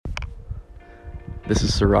This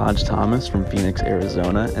is Siraj Thomas from Phoenix,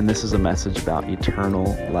 Arizona, and this is a message about eternal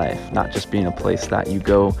life, not just being a place that you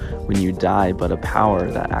go when you die, but a power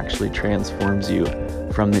that actually transforms you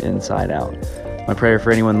from the inside out. My prayer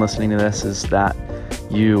for anyone listening to this is that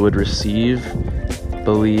you would receive,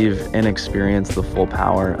 believe, and experience the full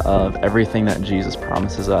power of everything that Jesus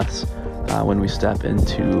promises us when we step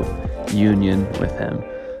into union with Him.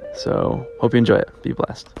 So, hope you enjoy it. Be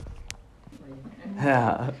blessed.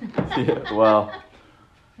 Yeah, well...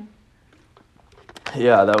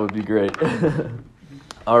 Yeah, that would be great.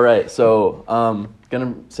 All right, so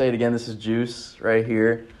gonna say it again. This is Juice right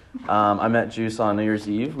here. I met Juice on New Year's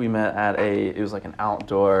Eve. We met at it was like an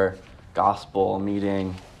outdoor gospel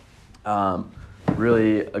meeting.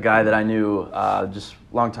 Really a guy that I knew just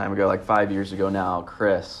a long time ago, like 5 years ago now,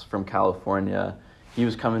 Chris from California. He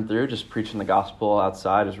was coming through just preaching the gospel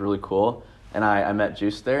outside. It was really cool. And I met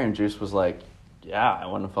Juice there, and Juice was like, yeah, I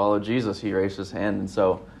want to follow Jesus. He raised his hand, and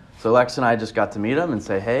so Lex and I just got to meet him and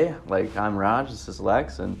say, hey, like, I'm Raj, this is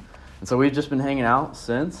Lex. And so we've just been hanging out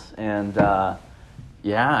since. And,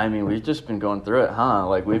 yeah, I mean, we've just been going through it, huh?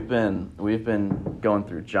 Like, we've been going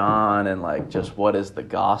through John and, like, just what is the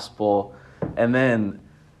gospel. And then,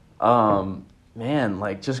 man,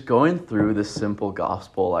 like, just going through this simple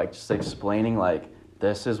gospel, like, just explaining, like,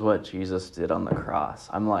 this is what Jesus did on the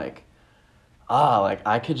cross. I'm like, like,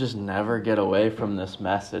 I could just never get away from this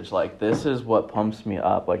message. Like, this is what pumps me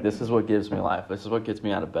up. Like, this is what gives me life. This is what gets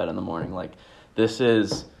me out of bed in the morning. Like, this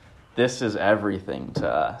is everything to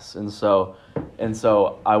us. And so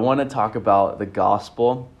I want to talk about the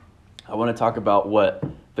gospel. I want to talk about what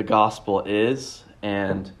the gospel is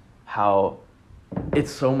and how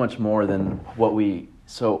it's so much more than what we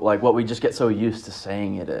just get so used to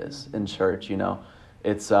saying it is in church, you know.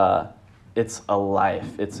 It's a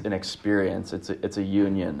life, it's an experience, it's a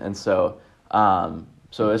union. And so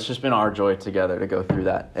it's just been our joy together to go through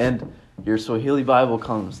that. And your Swahili Bible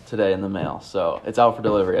comes today in the mail, so it's out for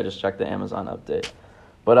delivery. I just checked the Amazon update.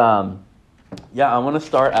 But yeah, I want to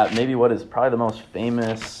start at maybe what is probably the most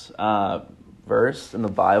famous verse in the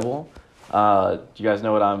Bible. Do you guys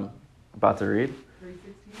know what I'm about to read? 3:16.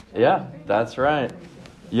 Yeah, that's right.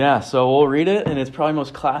 Yeah, so we'll read it, and it's probably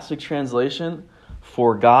most classic translation.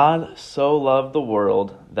 For God so loved the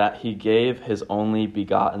world that he gave his only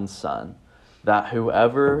begotten Son, that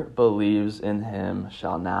whoever believes in him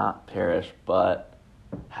shall not perish, but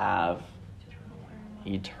have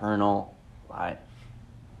eternal life.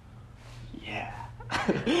 Yeah.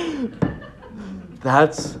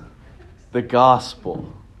 That's the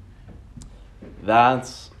gospel.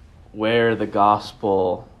 That's where the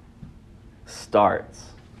gospel starts.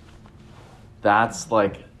 That's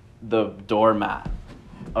like the doormat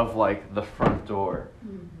of like the front door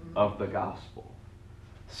of the gospel.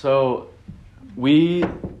 So we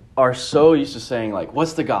are so used to saying like,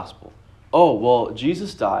 what's the gospel? Oh, well,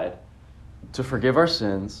 Jesus died to forgive our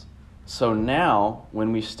sins. So now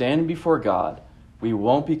when we stand before God, we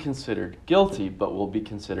won't be considered guilty, but we'll be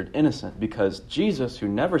considered innocent because Jesus, who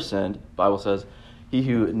never sinned, the Bible says, he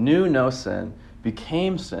who knew no sin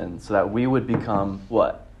became sin so that we would become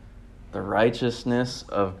what? The righteousness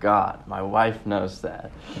of God. My wife knows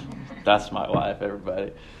that. That's my wife,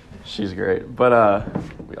 everybody. She's great. But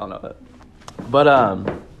we all know that. But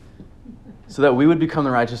so that we would become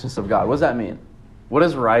the righteousness of God. What does that mean? What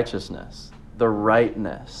is righteousness? The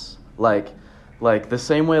rightness. Like the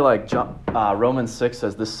same way like Romans 6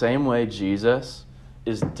 says, the same way Jesus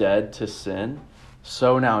is dead to sin,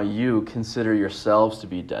 so now you consider yourselves to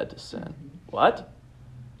be dead to sin. What?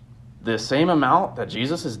 The same amount that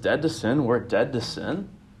Jesus is dead to sin, we're dead to sin.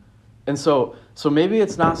 And so maybe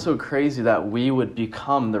it's not so crazy that we would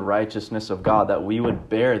become the righteousness of God, that we would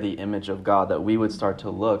bear the image of God, that we would start to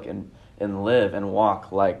look and live and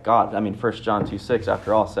walk like God. I mean, 1 John 2:6,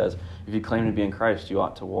 after all, says, if you claim to be in Christ, you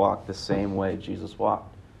ought to walk the same way Jesus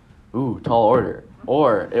walked. Ooh, tall order.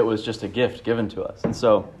 Or it was just a gift given to us. And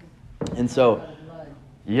so,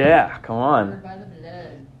 yeah, come on.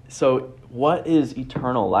 So what is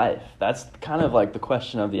eternal life? That's kind of like the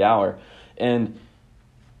question of the hour. And,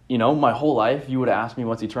 you know, my whole life, you would ask me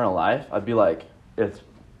what's eternal life. I'd be like, it's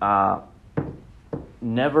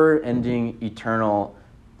never-ending eternal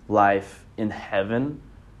life in heaven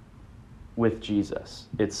with Jesus.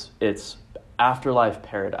 It's afterlife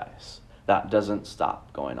paradise that doesn't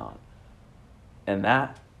stop going on. And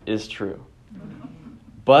that is true.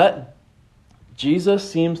 But Jesus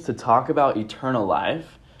seems to talk about eternal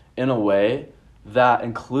life in a way that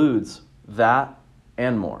includes that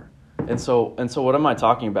and more. And so what am I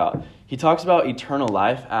talking about? He talks about eternal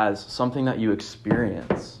life as something that you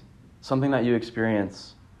experience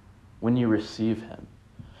when you receive him.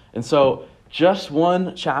 And so Just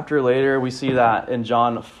one chapter later, we see that in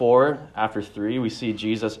John 4, after 3, we see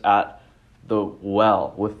Jesus at the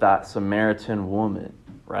well with that Samaritan woman,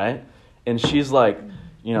 right? And she's like,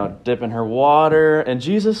 dipping her water. And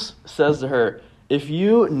Jesus says to her, if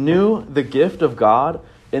you knew the gift of God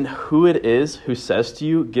and who it is who says to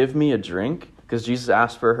you, give me a drink, because Jesus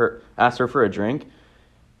asked her for a drink,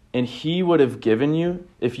 and he would have given you,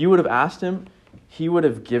 if you would have asked him, he would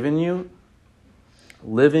have given you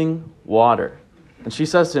living water. And she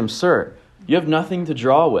says to him, sir, you have nothing to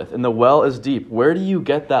draw with, and the well is deep. Where do you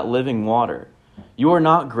get that living water? You are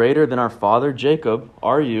not greater than our father Jacob,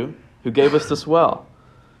 are you, who gave us this well?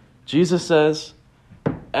 Jesus says,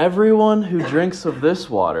 everyone who drinks of this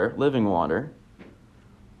water, living water,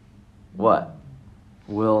 what?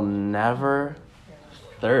 Will never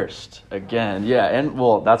thirst again. Yeah, and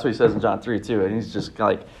that's what he says in John 3 too, and he's just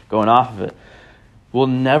like going off of it. Will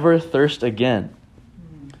never thirst again.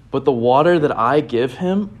 But the water that I give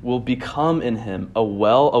him will become in him a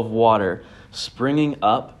well of water springing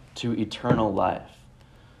up to eternal life.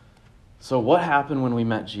 So what happened when we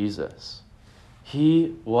met Jesus?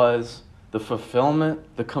 He was the fulfillment,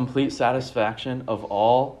 the complete satisfaction of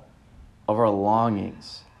all of our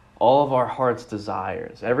longings, all of our heart's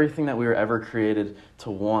desires, everything that we were ever created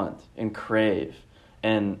to want and crave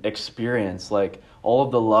and experience, like all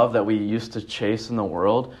of the love that we used to chase in the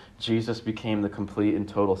world. Jesus became the complete and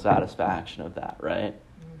total satisfaction of that, right?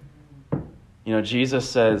 Jesus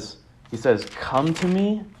says, come to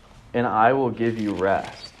me and I will give you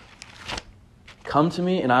rest. Come to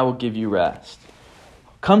me and I will give you rest.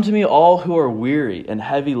 Come to me all who are weary and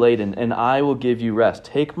heavy laden, and I will give you rest.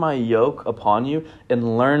 Take my yoke upon you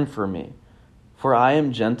and learn from me, for I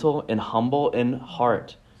am gentle and humble in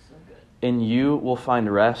heart, and you will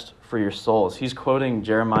find rest for your souls. He's quoting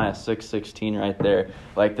Jeremiah 6:16 right there,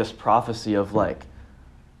 like this prophecy of like,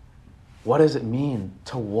 what does it mean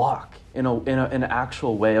to walk in an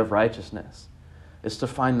actual way of righteousness? It's to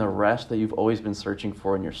find the rest that you've always been searching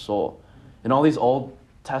for in your soul. And all these Old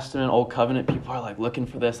Testament, Old Covenant people are like looking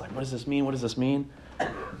for this, like, what does this mean? What does this mean?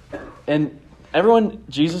 And everyone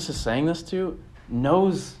Jesus is saying this to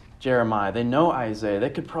knows Jeremiah. They know Isaiah.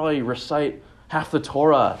 They could probably recite half the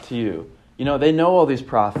Torah to you. They know all these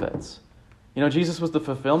prophets. Jesus was the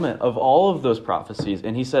fulfillment of all of those prophecies.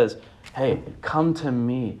 And he says, hey, come to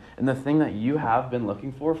me. And the thing that you have been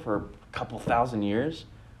looking for a couple thousand years,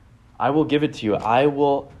 I will give it to you. I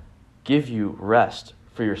will give you rest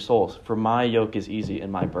for your souls. For my yoke is easy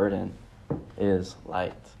and my burden is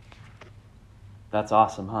light. That's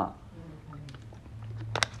awesome, huh?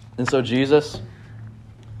 And so Jesus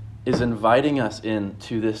is inviting us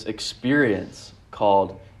into this experience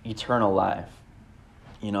called eternal life.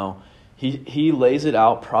 He lays it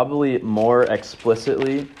out probably more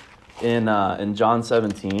explicitly in John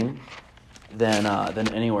 17 than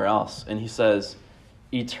anywhere else. And he says,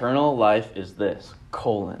 eternal life is this, :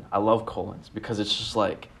 I love colons because it's just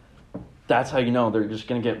like, that's how they're just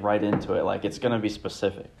going to get right into it. Like, it's going to be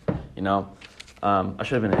specific, I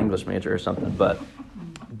should have been an English major or something,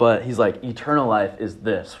 but he's like, eternal life is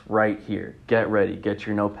this right here. Get ready. Get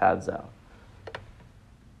your notepads out.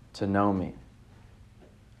 To know me.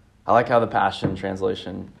 I like how the Passion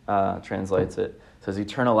Translation translates it. It says,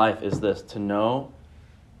 eternal life is this: to know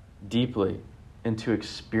deeply and to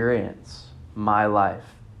experience my life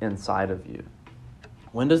inside of you.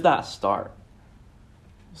 When does that start?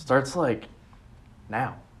 It starts like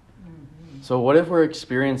now. So what if we're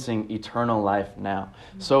experiencing eternal life now?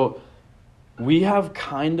 So we have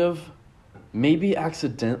kind of maybe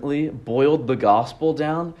accidentally boiled the gospel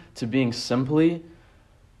down to being simply,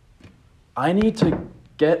 I need to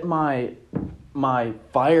get my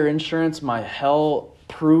fire insurance, my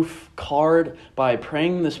hell-proof card by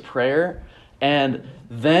praying this prayer, and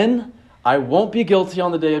then I won't be guilty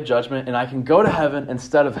on the day of judgment, and I can go to heaven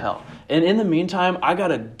instead of hell. And in the meantime, I got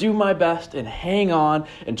to do my best and hang on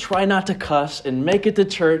and try not to cuss and make it to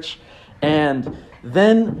church. And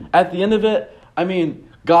then at the end of it,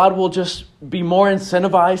 God will just be more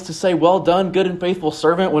incentivized to say, well done, good and faithful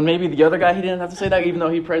servant, when maybe the other guy, he didn't have to say that, even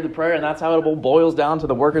though he prayed the prayer, and that's how it all boils down to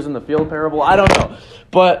the workers in the field parable. I don't know.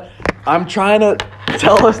 But I'm trying to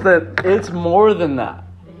tell us that it's more than that.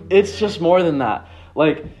 It's just more than that.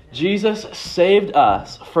 Like, Jesus saved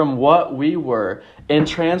us from what we were and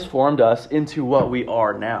transformed us into what we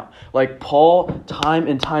are now. Like Paul, time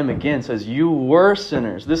and time again, says, you were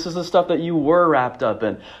sinners. This is the stuff that you were wrapped up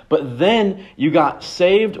in. But then you got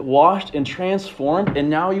saved, washed, and transformed, and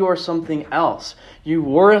now you are something else. You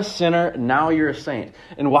were a sinner, now you're a saint.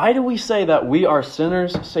 And why do we say that we are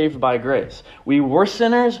sinners saved by grace? We were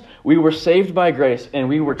sinners, we were saved by grace, and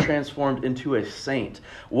we were transformed into a saint.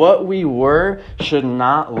 What we were should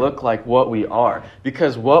not look like what we are,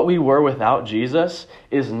 because what we were without Jesus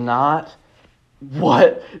is not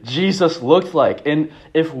what Jesus looked like. And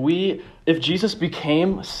if Jesus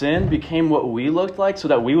became sin, became what we looked like so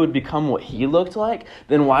that we would become what he looked like,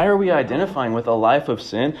 then why are we identifying with a life of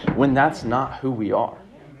sin when that's not who we are?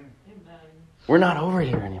 We're not over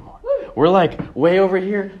here anymore. We're like way over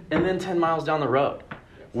here and then 10 miles down the road.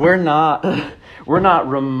 We're not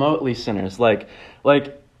remotely sinners. Like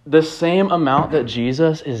the same amount that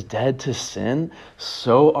Jesus is dead to sin,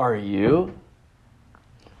 so are you.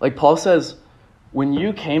 Like Paul says, when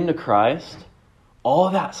you came to Christ, all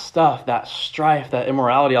that stuff, that strife, that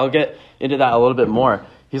immorality, I'll get into that a little bit more.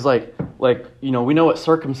 He's like, we know what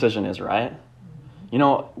circumcision is, right? We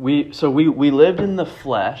lived in the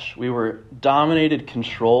flesh. We were dominated,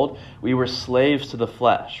 controlled. We were slaves to the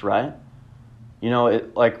flesh, right?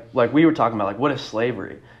 Like we were talking about, like, what is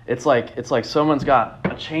slavery? It's like someone's got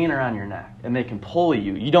a chain around your neck and they can pull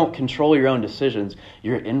you. You don't control your own decisions.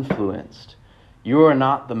 You're influenced. You are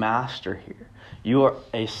not the master here. You are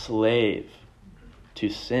a slave to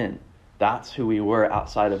sin. That's who we were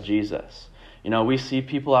outside of Jesus. We see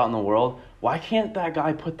people out in the world. Why can't that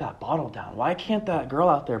guy put that bottle down? Why can't that girl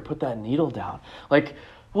out there put that needle down?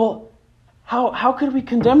 How could we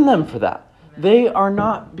condemn them for that? They are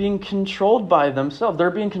not being controlled by themselves. They're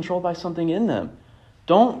being controlled by something in them.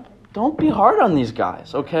 Don't be hard on these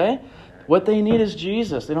guys, okay? What they need is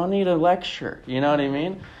Jesus. They don't need a lecture. You know what I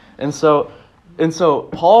mean? And so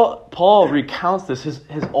Paul recounts this,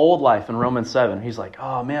 his old life in Romans 7. He's like,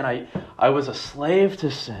 oh man, I was a slave to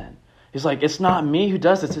sin. He's like, it's not me who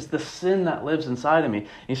does this. It's the sin that lives inside of me. And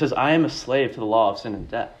he says, I am a slave to the law of sin and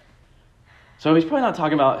death. So he's probably not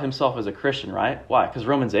talking about himself as a Christian, right? Why? Because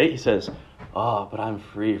Romans 8, he says, oh, but I'm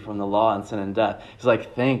free from the law and sin and death. He's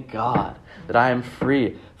like, thank God that I am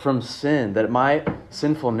free from sin, that my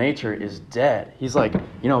sinful nature is dead. He's like,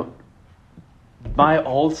 my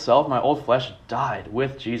old self, my old flesh died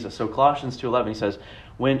with Jesus. So Colossians 2:11, he says,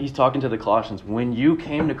 when he's talking to the Colossians, when you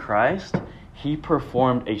came to Christ, he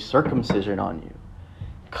performed a circumcision on you,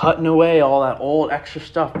 cutting away all that old extra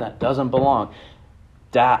stuff that doesn't belong.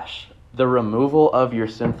 The removal of your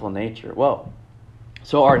sinful nature. Whoa.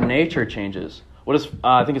 So our nature changes.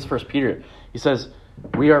 I think it's 1 Peter. He says,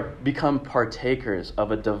 we are become partakers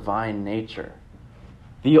of a divine nature.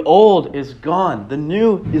 The old is gone. The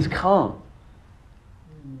new is come.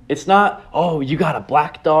 It's not, you got a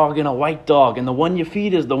black dog and a white dog, and the one you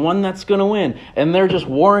feed is the one that's going to win, and they're just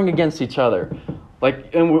warring against each other.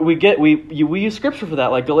 And we use scripture for that,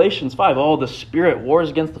 like Galatians 5. The spirit wars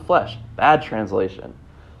against the flesh. Bad translation.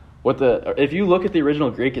 If you look at the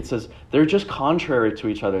original Greek, it says they're just contrary to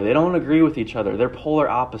each other. They don't agree with each other. They're polar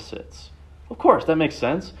opposites. Of course, that makes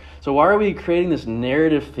sense. So why are we creating this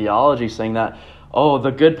narrative theology saying that,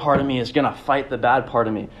 the good part of me is going to fight the bad part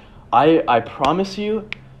of me? I promise you,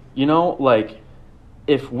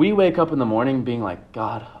 if we wake up in the morning being like,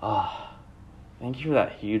 God, thank you for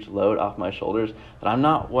that huge load off my shoulders, that I'm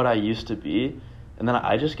not what I used to be, and then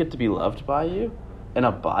I just get to be loved by you and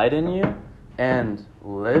abide in you and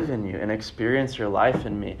live in you and experience your life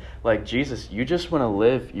in me. Like, Jesus, you just want to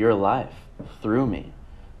live your life through me.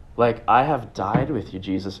 Like, I have died with you,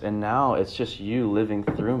 Jesus, and now it's just you living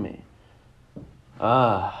through me.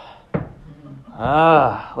 Let's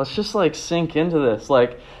just sink into this.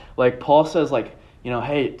 Like Paul says,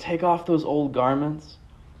 hey, take off those old garments,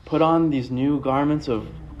 put on these new garments of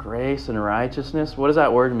grace and righteousness. What does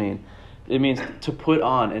that word mean? It means to put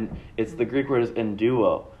on, and it's the Greek word is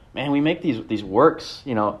enduo. Man, we make these works,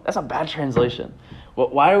 that's a bad translation. Well,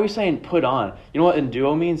 why are we saying put on? You know what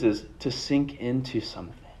enduo means is to sink into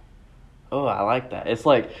something. Oh, I like that. It's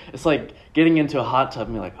like getting into a hot tub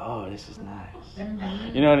and be like, oh, this is nice.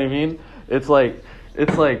 You know what I mean? It's like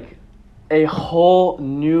a whole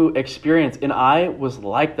new experience. And I was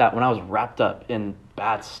like that when I was wrapped up in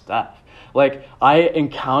bad stuff. Like, I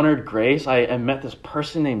encountered grace. I met this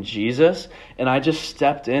person named Jesus, and I just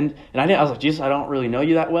stepped in, and I was like, Jesus, I don't really know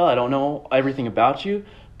you that well. I don't know everything about you,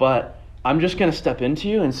 but I'm just going to step into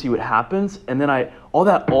you and see what happens. And then all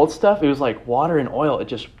that old stuff, it was like water and oil. It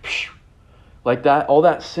just, like that, all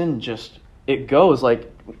that sin it goes.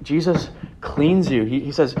 Like, Jesus cleans you.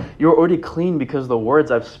 He says, you're already clean because of the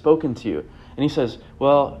words I've spoken to you. And he says,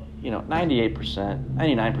 well, 98%,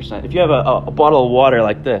 99%. If you have a bottle of water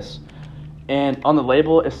like this, and on the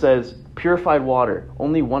label it says purified water,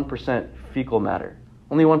 only 1% fecal matter,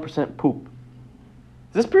 only 1% poop.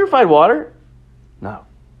 Is this purified water? No.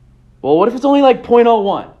 Well, what if it's only like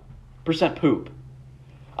 0.01% poop?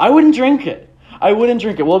 I wouldn't drink it.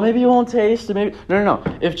 Well, maybe you won't taste it. Maybe no.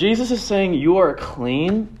 If Jesus is saying you are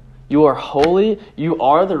clean, you are holy, you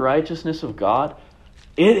are the righteousness of God,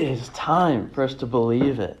 it is time for us to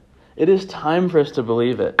believe it. It is time for us to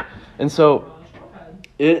believe it. And so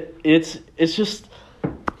it's just,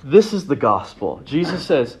 this is the gospel. Jesus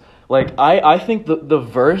says, like, I think the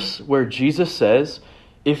verse where Jesus says,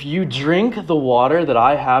 if you drink the water that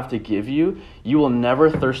I have to give you, you will never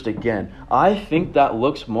thirst again. I think that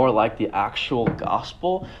looks more like the actual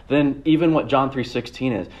gospel than even what John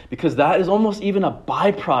 3:16 is. Because that is almost even a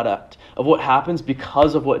byproduct of what happens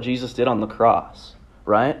because of what Jesus did on the cross.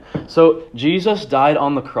 Right? So Jesus died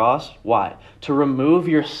on the cross. Why? To remove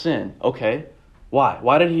your sin. Okay. Why?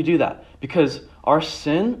 Why did he do that? Because our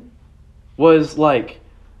sin was like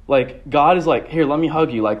God is like, here, let me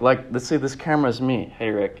hug you. Like let's say this camera is me. Hey,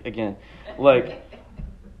 Rick, again. Like,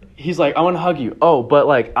 he's like, I want to hug you. Oh, but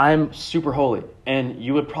like, I'm super holy. And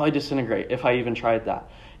you would probably disintegrate if I even tried that.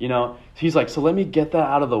 He's like, so let me get that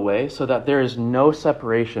out of the way so that there is no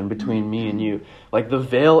separation between me and you. Like, the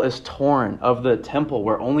veil is torn of the temple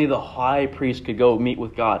where only the high priest could go meet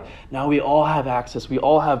with God. Now we all have access. We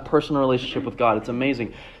all have personal relationship with God. It's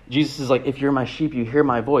amazing. Jesus is like, if you're my sheep, you hear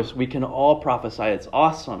my voice. We can all prophesy. It's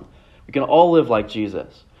awesome. We can all live like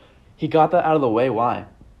Jesus. He got that out of the way. Why?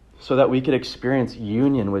 So that we could experience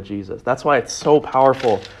union with Jesus. That's why it's so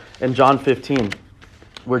powerful in John 15,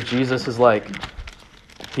 where Jesus is like,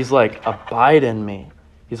 he's like, abide in me.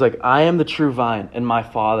 He's like, I am the true vine, and my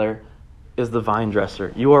Father is the vine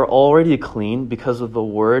dresser. You are already clean because of the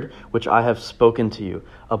word which I have spoken to you.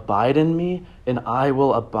 Abide in me, and I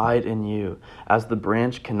will abide in you, as the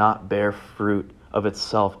branch cannot bear fruit of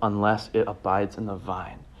itself unless it abides in the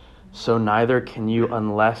vine. So neither can you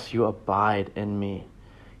unless you abide in me.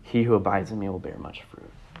 He who abides in me will bear much fruit.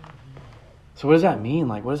 So what does that mean?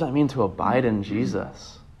 Like, what does that mean to abide in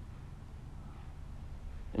Jesus?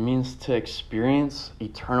 It means to experience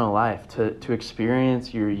eternal life, to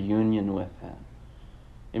experience your union with him.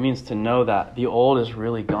 It means to know that the old is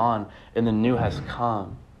really gone and the new has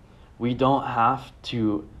come. We don't have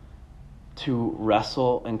to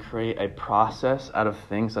wrestle and create a process out of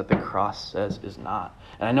things that the cross says is not.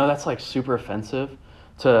 And I know that's like super offensive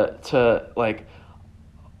to like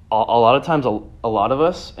a lot of times, a lot of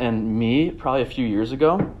us, and me probably a few years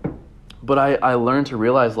ago, but I learned to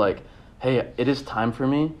realize, like, hey, it is time for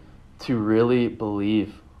me to really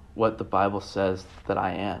believe what the Bible says that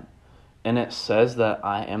I am. And it says that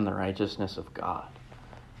I am the righteousness of God.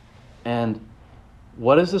 And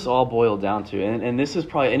what does this all boil down to? And this is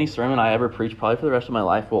probably any sermon I ever preach, probably for the rest of my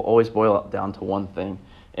life, will always boil down to one thing.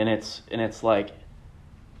 And it's like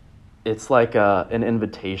an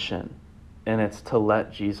invitation. And it's to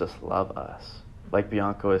let Jesus love us. Like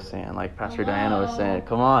Bianca was saying, like Pastor Diana was saying,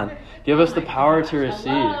 come on, give us the power to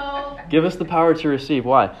receive. Give us the power to receive.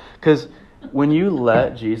 Why? Because when you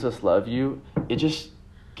let Jesus love you, it just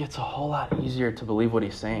gets a whole lot easier to believe what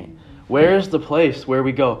he's saying. Where's the place where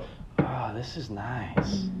we go, oh, this is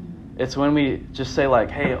nice? It's when we just say like,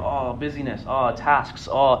 hey, oh, busyness, oh, tasks,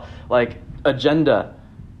 oh, like agenda.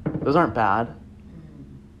 Those aren't bad.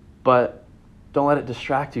 But don't let it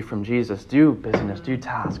distract you from Jesus. Do business, do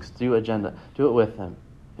tasks, do agenda. Do it with him.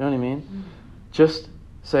 You know what I mean? Just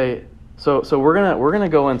say, so we're gonna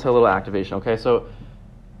go into a little activation, okay? So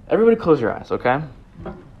everybody close your eyes, okay?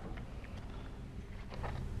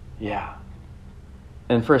 Yeah.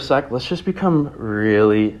 And for a sec, let's just become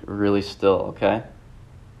really, really still, okay?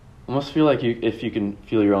 Almost feel like if you can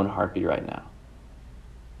feel your own heartbeat right now.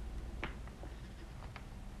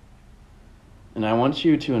 And I want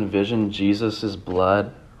you to envision Jesus'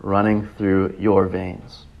 blood running through your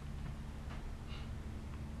veins.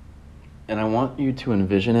 And I want you to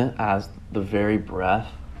envision it as the very breath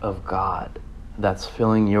of God that's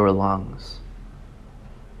filling your lungs.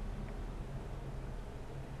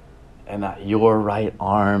 And that your right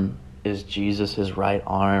arm is Jesus' right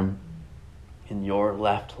arm. And your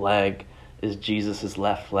left leg is Jesus'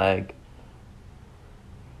 left leg.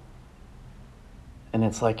 And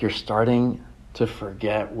it's like you're starting to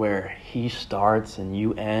forget where he starts and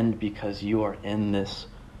you end, because you are in this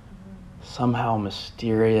somehow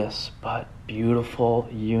mysterious but beautiful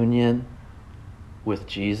union with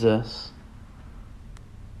Jesus.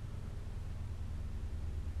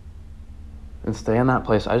 and stay in that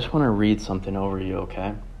place, I just want to read something over you,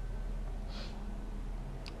 okay?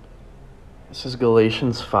 This is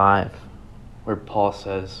Galatians 5, where Paul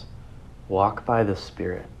says, walk by the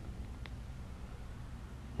Spirit.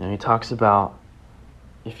 And he talks about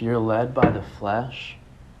if you're led by the flesh,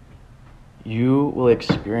 you will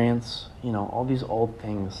experience, all these old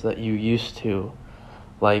things that you used to,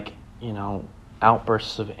 like,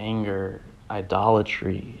 outbursts of anger,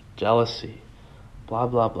 idolatry, jealousy, blah,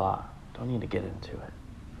 blah, blah. Don't need to get into it.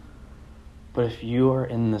 But if you are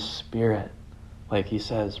in the Spirit, like he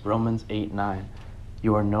says, Romans 8:9,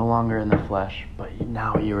 you are no longer in the flesh, but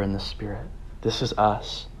now you are in the Spirit. This is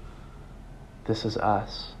us. This is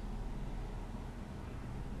us.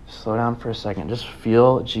 Slow down for a second. Just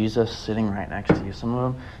feel Jesus sitting right next to you. Some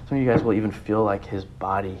of you guys will even feel like his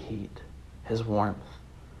body heat, his warmth.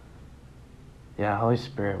 Yeah, Holy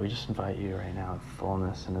Spirit, we just invite you right now with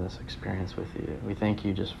fullness into this experience with you. We thank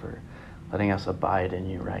you just for letting us abide in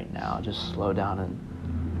you right now. Just slow down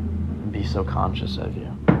and be so conscious of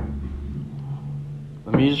you.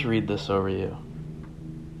 Let me just read this over you.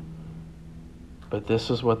 But this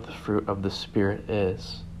is what the fruit of the Spirit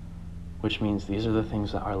is, which means these are the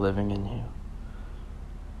things that are living in you.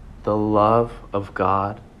 The love of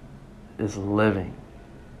God is living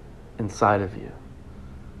inside of you.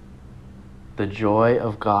 The joy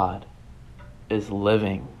of God is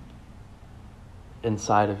living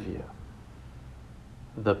inside of you.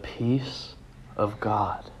 The peace of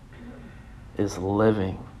God is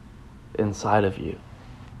living inside of you.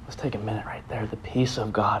 Let's take a minute right there. The peace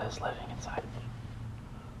of God is living inside of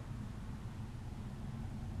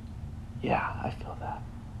you. Yeah, I feel that.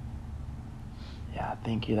 Yeah,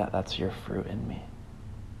 thank you that's your fruit in me.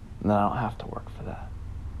 And then I don't have to work for that.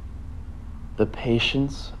 The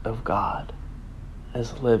patience of God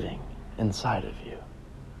is living inside of you.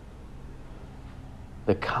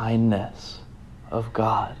 The kindness of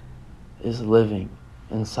God is living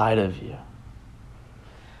inside of you.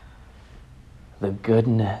 The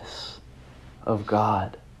goodness of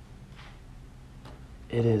God,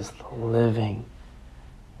 it is living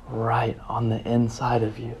right on the inside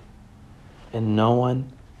of you. And no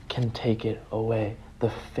one can take it away. The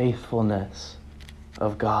faithfulness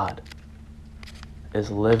of God is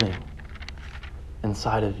living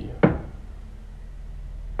inside of you.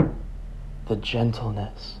 The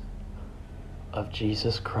gentleness of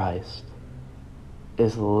Jesus Christ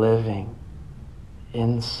is living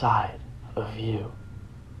inside of you.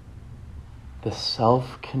 The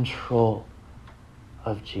self-control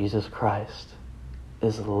of Jesus Christ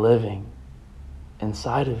is living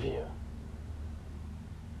inside of you.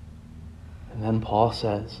 And then Paul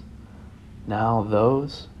says, now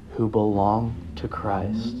those who belong to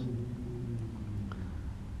Christ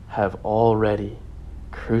have already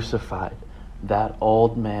crucified that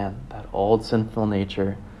old man, that old sinful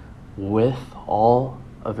nature, with all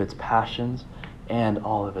of its passions and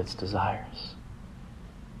all of its desires.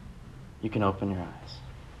 You can open your eyes.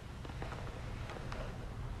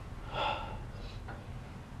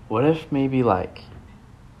 What if maybe like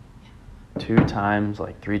 2 times,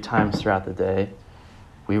 like 3 times throughout the day,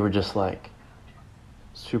 we were just like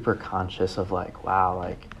super conscious of like, wow,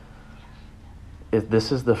 like if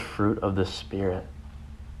this is the fruit of the Spirit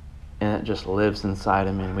and it just lives inside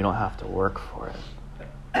of me and we don't have to work for it.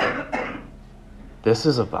 This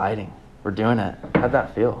is abiding. We're doing it. How'd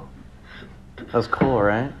that feel? That was cool,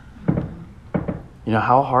 right?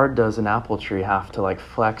 How hard does an apple tree have to like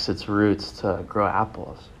flex its roots to grow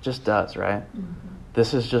apples? It just does, right? Mm-hmm.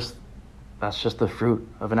 That's just the fruit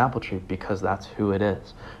of an apple tree because that's who it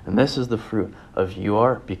is. And this is the fruit of you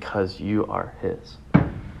are because you are his.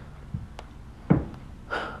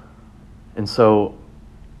 And so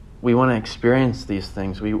we want to experience these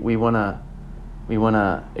things. We want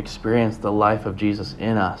to experience the life of Jesus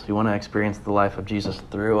in us. We want to experience the life of Jesus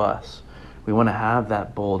through us. We want to have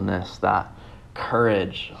that boldness, that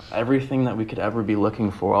courage, everything that we could ever be looking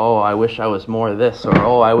for. Oh, I wish I was more this, or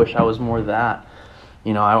oh, I wish I was more that.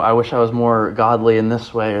 I wish I was more godly in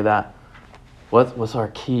this way or that. What's our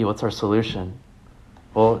key? What's our solution?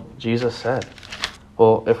 Well, Jesus said,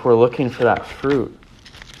 well, if we're looking for that fruit,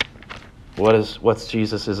 what's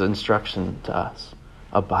Jesus' instruction to us?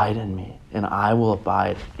 Abide in me, and I will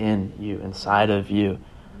abide in you, inside of you.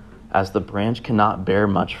 As the branch cannot bear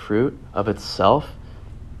much fruit of itself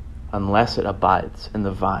unless it abides in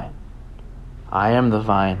the vine. I am the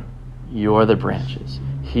vine, you are the branches.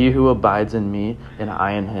 He who abides in me and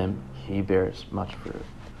I in him, he bears much fruit.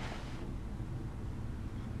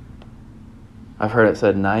 I've heard it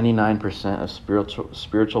said 99% of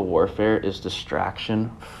spiritual warfare is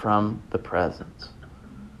distraction from the presence.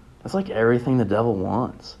 That's like everything the devil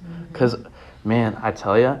wants. Because man, I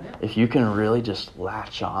tell you, if you can really just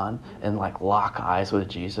latch on and like lock eyes with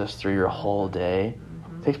Jesus through your whole day,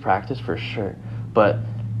 it takes practice for sure. But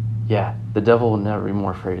yeah, the devil will never be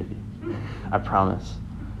more afraid of you. I promise.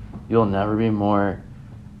 You'll never be more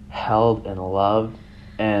held and loved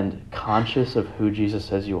and conscious of who Jesus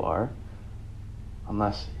says you are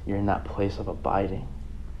unless you're in that place of abiding.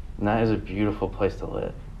 And that is a beautiful place to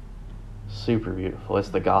live. Super beautiful. It's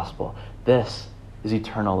the gospel. This is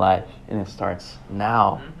eternal life, and it starts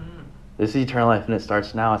now. This is eternal life, and it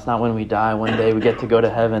starts now. It's not when we die. One day we get to go to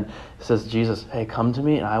heaven. It says, Jesus, hey, come to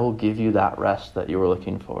me, and I will give you that rest that you were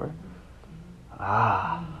looking for.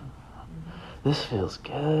 This feels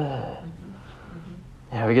good.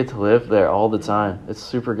 Yeah, we get to live there all the time. It's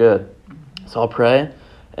super good. So I'll pray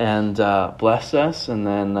and bless us, and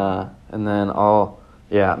then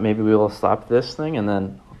maybe we will stop this thing, and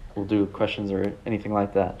then we'll do questions or anything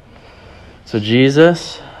like that. So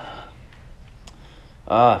Jesus,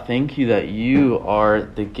 thank you that you are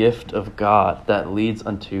the gift of God that leads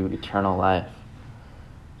unto eternal life.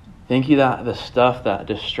 Thank you that the stuff that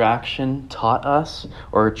distraction taught us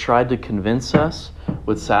or tried to convince us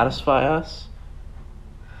would satisfy us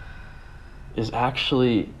is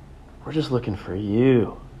actually, we're just looking for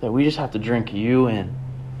you. That we just have to drink you in.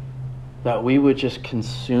 That we would just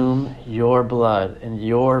consume your blood and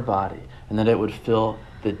your body, and that it would fill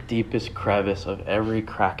the deepest crevice of every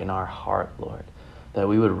crack in our heart, Lord. That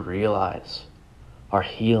we would realize our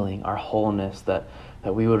healing, our wholeness, that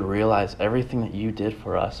we would realize everything that you did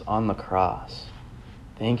for us on the cross.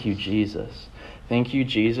 Thank you, Jesus. Thank you,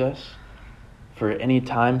 Jesus, for any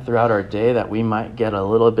time throughout our day that we might get a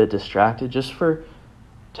little bit distracted, just for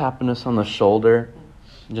tapping us on the shoulder,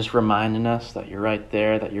 just reminding us that you're right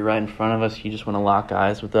there, that you're right in front of us. You just want to lock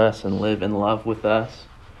eyes with us and live in love with us.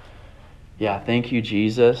 Yeah, thank you,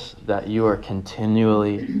 Jesus, that you are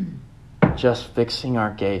continually just fixing our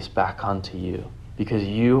gaze back onto you, because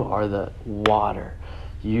you are the water.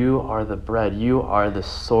 You are the bread. You are the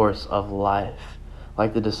source of life.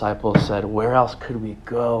 Like the disciples said, where else could we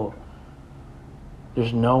go?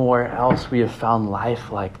 There's nowhere else we have found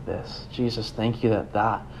life like this. Jesus, thank you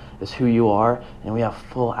that is who you are, and we have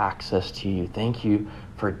full access to you. Thank you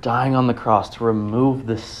for dying on the cross to remove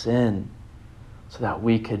the sin so that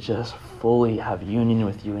we could just fully have union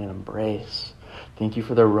with you and embrace. Thank you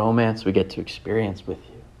for the romance we get to experience with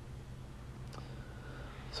you.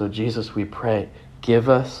 So Jesus, we pray, give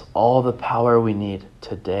us all the power we need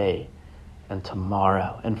today and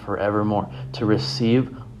tomorrow and forevermore to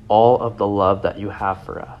receive all of the love that you have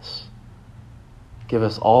for us. Give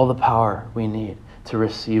us all the power we need to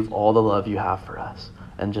receive all the love you have for us.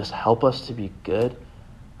 And just help us to be good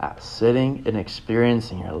at sitting and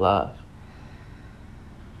experiencing your love.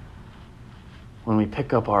 When we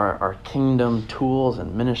pick up our kingdom tools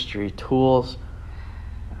and ministry tools,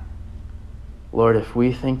 Lord, if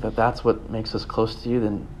we think that that's what makes us close to you,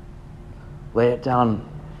 then lay it down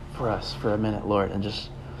for us for a minute, Lord, and just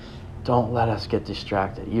don't let us get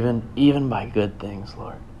distracted, even by good things,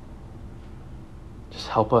 Lord. Just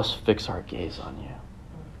help us fix our gaze on you.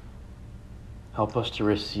 Help us to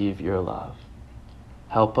receive your love.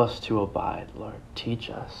 Help us to abide, Lord. Teach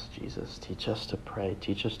us, Jesus. Teach us to pray.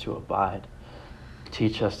 Teach us to abide.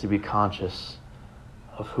 Teach us to be conscious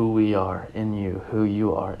of who we are in you, who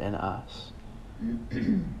you are in us.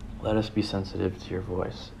 Let us be sensitive to your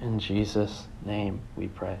voice. In Jesus' name we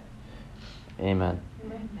pray. Amen.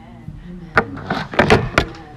 Amen.